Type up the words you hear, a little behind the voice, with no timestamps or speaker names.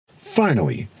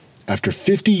Finally, after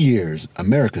 50 years,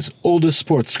 America's oldest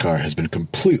sports car has been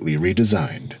completely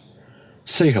redesigned.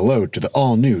 Say hello to the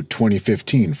all-new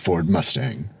 2015 Ford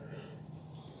Mustang.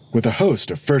 With a host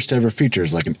of first-ever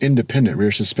features like an independent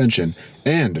rear suspension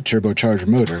and a turbocharged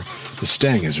motor, the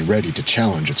Stang is ready to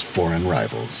challenge its foreign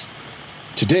rivals.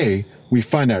 Today, we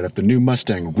find out if the new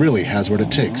Mustang really has what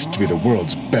it takes to be the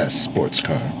world's best sports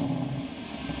car.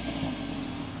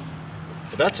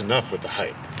 But that's enough with the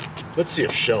hype. Let's see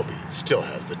if Shelby still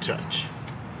has the touch.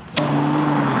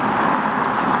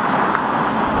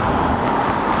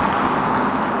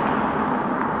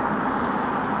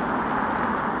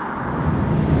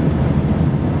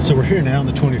 So we're here now in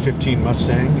the 2015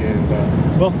 Mustang, and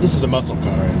well, this is a muscle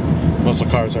car, and muscle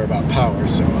cars are about power,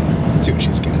 so let's see what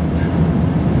she's got.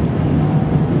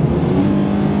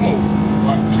 Oh,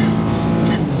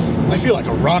 wow. I feel like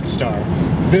a rock star.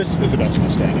 This is the best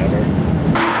Mustang ever.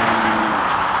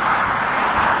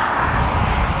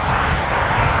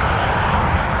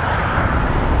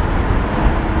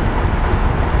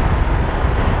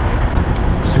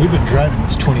 So we've been driving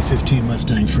this 2015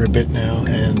 Mustang for a bit now,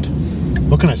 and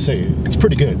what can I say? It's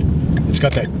pretty good. It's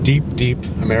got that deep, deep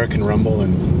American rumble,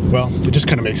 and, well, it just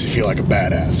kind of makes you feel like a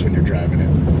badass when you're driving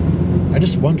it. I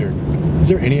just wondered, is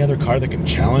there any other car that can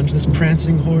challenge this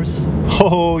prancing horse?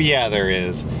 Oh yeah, there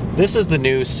is. This is the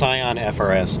new Scion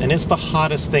FR-S, and it's the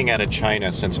hottest thing out of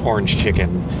China since orange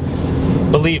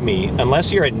chicken. Believe me,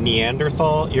 unless you're a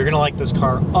Neanderthal, you're gonna like this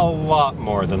car a lot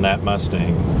more than that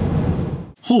Mustang.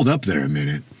 Hold up there a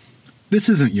minute. This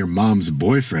isn't your mom's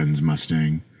boyfriend's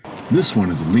Mustang. This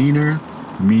one is leaner,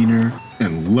 meaner,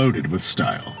 and loaded with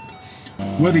style.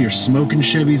 Whether you're smoking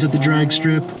Chevys at the drag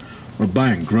strip or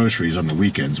buying groceries on the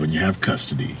weekends when you have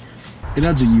custody, it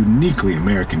adds a uniquely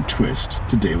American twist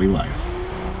to daily life.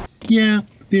 Yeah,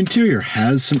 the interior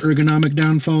has some ergonomic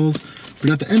downfalls, but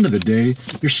at the end of the day,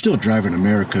 you're still driving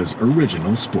America's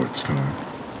original sports car.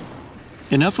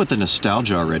 Enough with the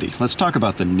nostalgia already. Let's talk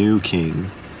about the new king.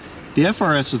 The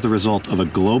FR-S is the result of a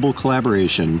global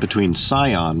collaboration between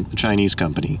Scion, a Chinese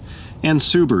company, and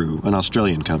Subaru, an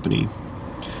Australian company.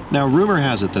 Now, rumor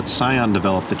has it that Scion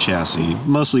developed the chassis,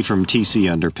 mostly from TC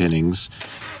underpinnings,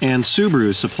 and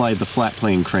Subaru supplied the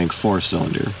flat-plane crank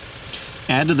 4-cylinder.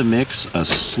 Add to the mix a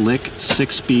slick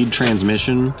 6-speed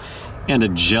transmission and a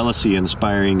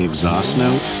jealousy-inspiring exhaust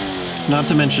note, not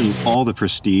to mention all the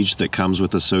prestige that comes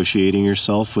with associating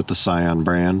yourself with the Scion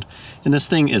brand, and this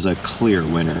thing is a clear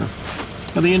winner.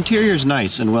 Now, the interior's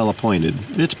nice and well appointed.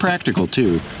 It's practical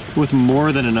too, with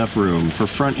more than enough room for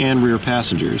front and rear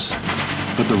passengers.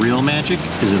 But the real magic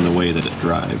is in the way that it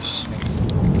drives.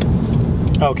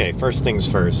 Okay, first things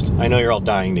first. I know you're all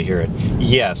dying to hear it.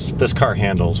 Yes, this car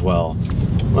handles well.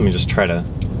 Let me just try to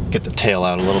get the tail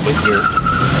out a little bit here.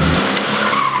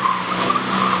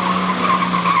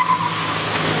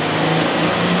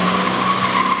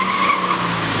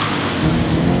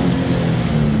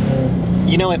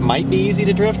 You know, it might be easy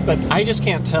to drift, but I just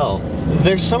can't tell.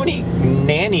 There's so many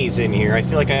nannies in here, I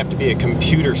feel like I have to be a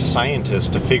computer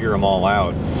scientist to figure them all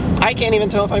out. I can't even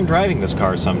tell if I'm driving this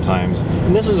car sometimes.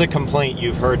 And this is a complaint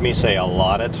you've heard me say a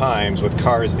lot of times with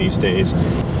cars these days.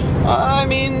 I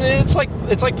mean, it's like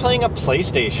playing a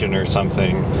PlayStation or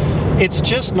something. It's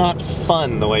just not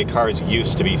fun the way cars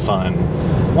used to be fun.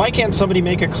 Why can't somebody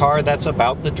make a car that's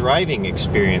about the driving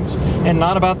experience and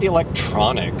not about the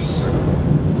electronics?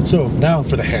 So now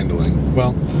for the handling.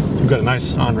 Well, we've got a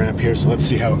nice on-ramp here, so let's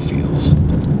see how it feels.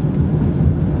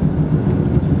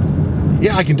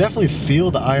 Yeah, I can definitely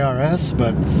feel the IRS,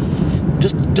 but it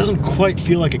just doesn't quite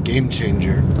feel like a game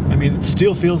changer. I mean, it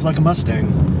still feels like a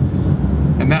Mustang.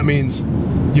 And that means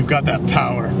you've got that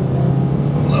power.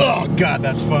 Oh God,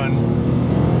 that's fun.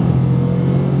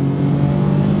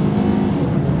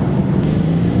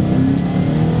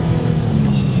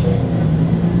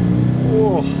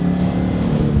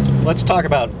 Let's talk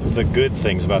about the good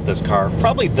things about this car.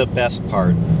 Probably the best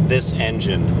part, this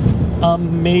engine.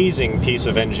 Amazing piece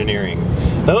of engineering.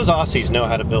 Those Aussies know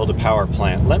how to build a power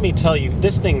plant. Let me tell you,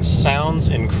 this thing sounds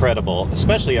incredible,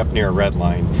 especially up near a red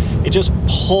line. It just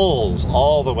pulls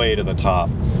all the way to the top.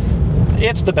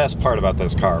 It's the best part about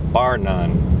this car, bar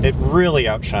none. It really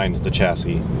outshines the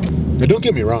chassis. Now don't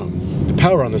get me wrong, the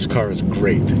power on this car is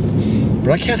great.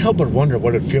 But I can't help but wonder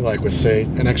what it'd feel like with, say,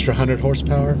 an extra 100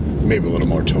 horsepower, maybe a little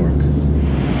more torque.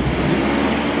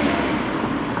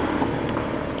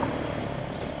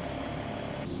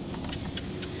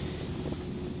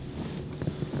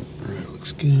 Alright,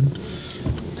 looks good.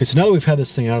 Okay, so now that we've had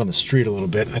this thing out on the street a little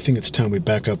bit, I think it's time we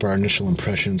back up our initial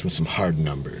impressions with some hard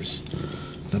numbers.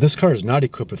 Now this car is not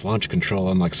equipped with launch control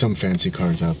unlike some fancy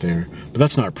cars out there, but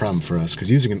that's not a problem for us,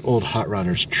 because using an old hot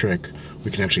rodder's trick,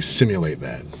 we can actually simulate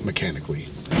that mechanically.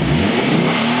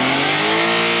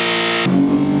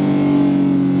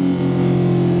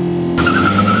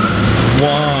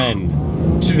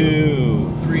 One,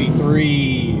 two, three,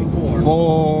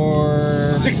 four,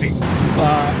 60. 5,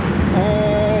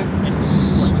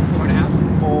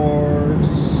 4.5, 4,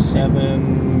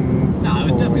 7. No, it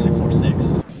was definitely like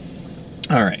 4.6.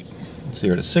 All right,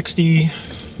 0 to 60.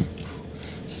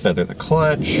 Feather the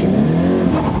clutch.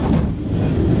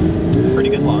 Pretty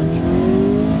good launch.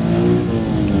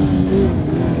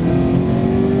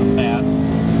 Not bad.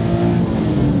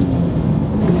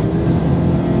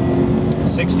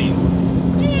 60.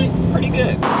 Pretty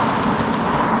good.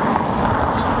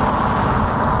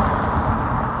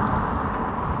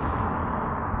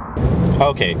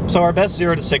 Okay, so our best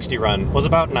 0 to 60 run was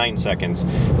about 9 seconds,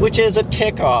 which is a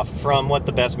tick off from what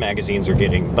the best magazines are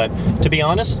getting. But to be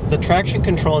honest, the traction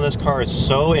control in this car is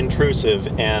so intrusive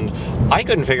and I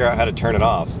couldn't figure out how to turn it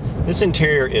off. This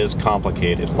interior is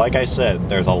complicated. Like I said,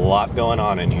 there's a lot going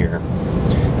on in here.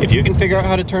 If you can figure out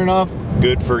how to turn it off,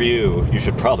 good for you. You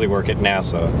should probably work at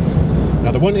NASA.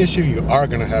 Now, the one issue you are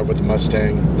going to have with the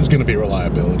Mustang is going to be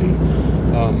reliability.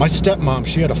 My stepmom,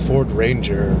 she had a Ford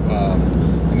Ranger,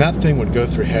 and that thing would go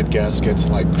through head gaskets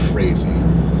like crazy.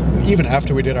 And even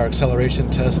after we did our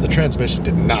acceleration test, the transmission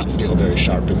did not feel very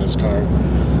sharp in this car.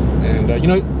 And, you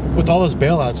know, with all those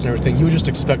bailouts and everything, you would just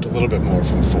expect a little bit more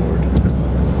from Ford.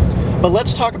 But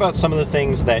let's talk about some of the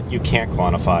things that you can't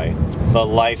quantify. The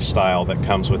lifestyle that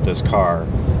comes with this car.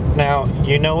 Now,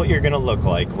 you know what you're going to look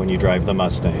like when you drive the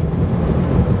Mustang.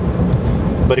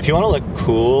 But if you want to look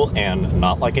cool and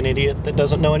not like an idiot that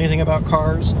doesn't know anything about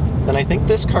cars, then I think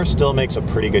this car still makes a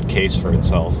pretty good case for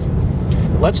itself.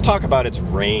 Let's talk about its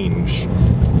range.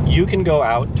 You can go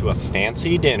out to a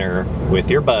fancy dinner with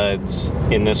your buds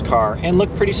in this car and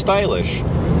look pretty stylish.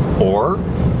 Or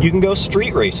you can go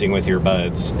street racing with your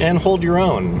buds and hold your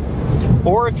own.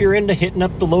 Or if you're into hitting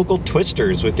up the local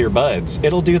twisters with your buds,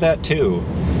 it'll do that too.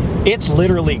 It's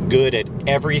literally good at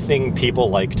everything people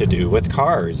like to do with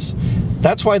cars.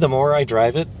 That's why the more I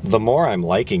drive it, the more I'm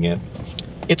liking it.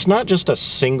 It's not just a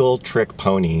single trick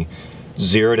pony.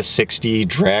 0 to 60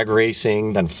 drag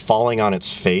racing, then falling on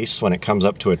its face when it comes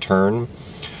up to a turn.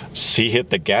 See hit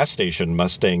the gas station,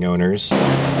 Mustang owners.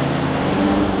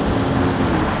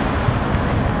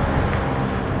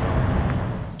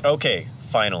 Okay,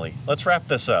 finally, let's wrap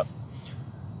this up.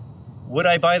 Would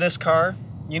I buy this car?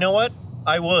 You know what?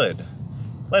 I would.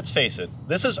 Let's face it,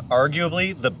 this is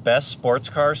arguably the best sports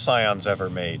car Scion's ever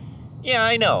made. Yeah,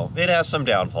 I know, it has some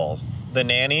downfalls. The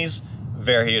nannies,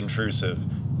 very intrusive.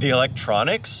 The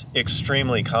electronics,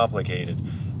 extremely complicated.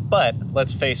 But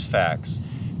let's face facts.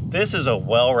 This is a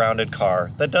well-rounded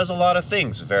car that does a lot of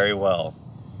things very well.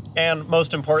 And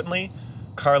most importantly,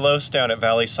 Carlos down at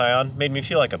Valley Scion made me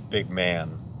feel like a big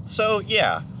man. So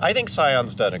yeah, I think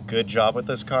Scion's done a good job with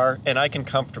this car, and I can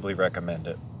comfortably recommend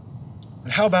it.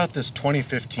 And how about this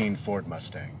 2015 Ford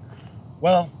Mustang?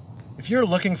 Well, if you're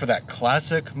looking for that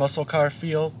classic muscle car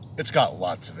feel, it's got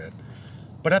lots of it.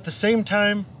 But at the same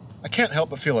time, I can't help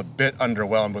but feel a bit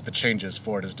underwhelmed with the changes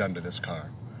Ford has done to this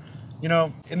car. You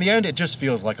know, in the end, it just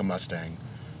feels like a Mustang.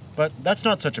 But that's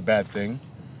not such a bad thing.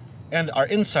 And our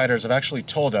insiders have actually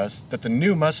told us that the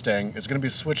new Mustang is going to be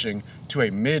switching to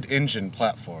a mid-engine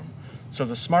platform. So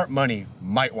the smart money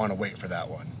might want to wait for that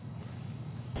one.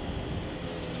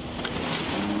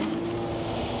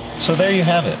 So there you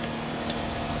have it.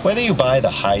 Whether you buy the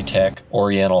high-tech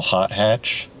Oriental hot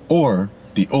hatch Or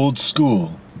the old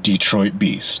school Detroit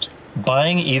Beast.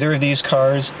 buying either of these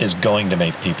cars is going to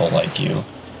make people like you.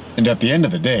 And at the end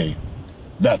of the day,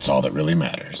 that's all that really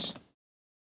matters.